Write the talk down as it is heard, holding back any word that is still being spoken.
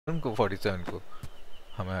उनको 47 को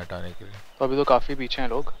हमें हटाने के लिए। तो अभी तो काफी पीछे हैं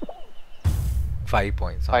लोग। 5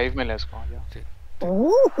 points 5 मिले इसको।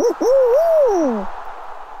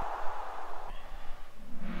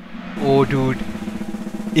 Oh dude,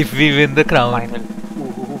 if we win the crown,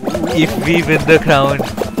 if we win the crown,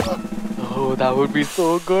 oh that would be so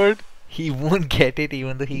good. He won't get it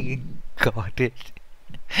even though he got it.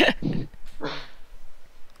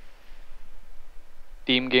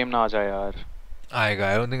 Team game ना आ जाए यार।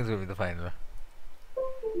 आएगा, I don't think it's gonna be the final.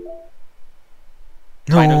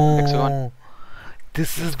 Final, No, hexagon.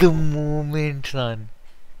 this is the moment, son.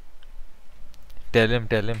 Tell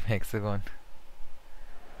him, hexagon.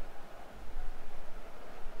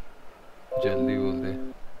 जल्दी बोल दे।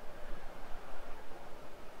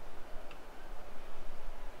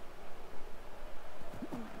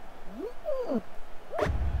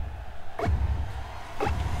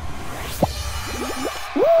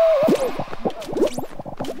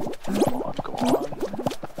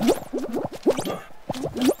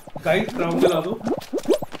 Guys, crown दिला दो।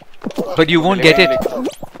 But you won't get it.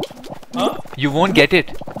 Huh? You won't get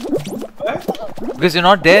it. What? Because you're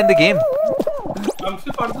not there in the game. I'm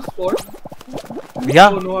still part of the squad. Yeah,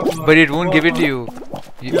 Oh, no, I'm not. but it won't No, give I'm it to not. you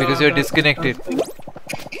Yeah, because you're that's- disconnected.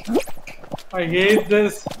 I hate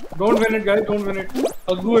this. Don't win it, guys. Don't win it.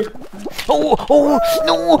 I'll do it. Oh,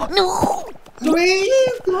 no.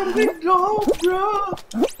 Please, don't be drop, bro.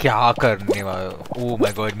 क्या करने वाला? Oh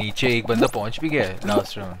my god, नीचे एक बंदा पहुंच भी गया है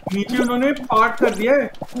last round. नीचे उन्होंने पार्ट कर दिया है.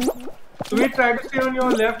 So we try to stay on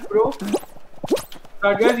your left, bro.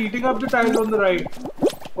 That guy's eating up the tiles on the right.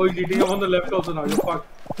 Oh, he's eating up on the left also now. You're fucked.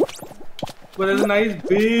 But there's a nice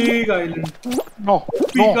big island. No,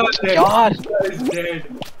 Pika is dead. यार. Pika is dead.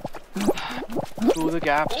 Through the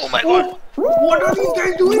gaps. Oh my god. What are these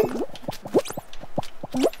guys doing?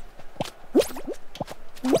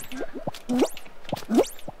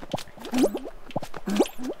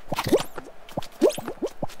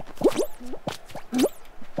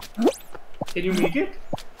 Can you make it?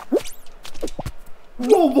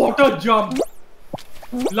 Oh, what a jump!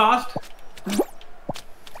 Last.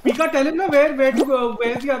 Pika, tell him now where to go.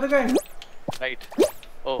 Where's the other guy? Right.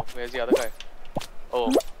 Oh, where's the other guy?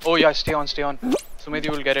 Oh yeah, stay on. Sumit,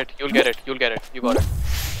 you will get it. You got it. You got it. You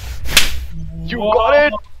got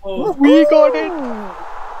it. Oh. We got it.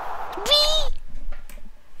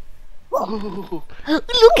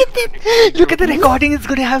 Look at that! Look at the recording. It's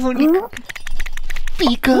gonna have only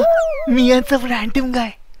Pika, me, and some random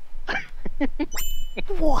guy.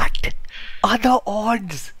 What are the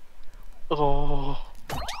odds? Oh.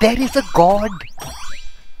 There is a god.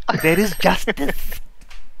 There is justice.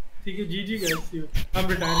 Okay, GG guys. See you. I'm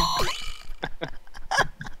retiring.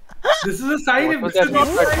 This is a sign. What If was this is that not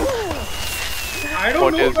a mean? sign, I don't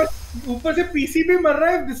What know. is But ऊपर से PC भी मर रहा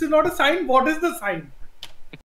है. If this is not a sign, what is the sign?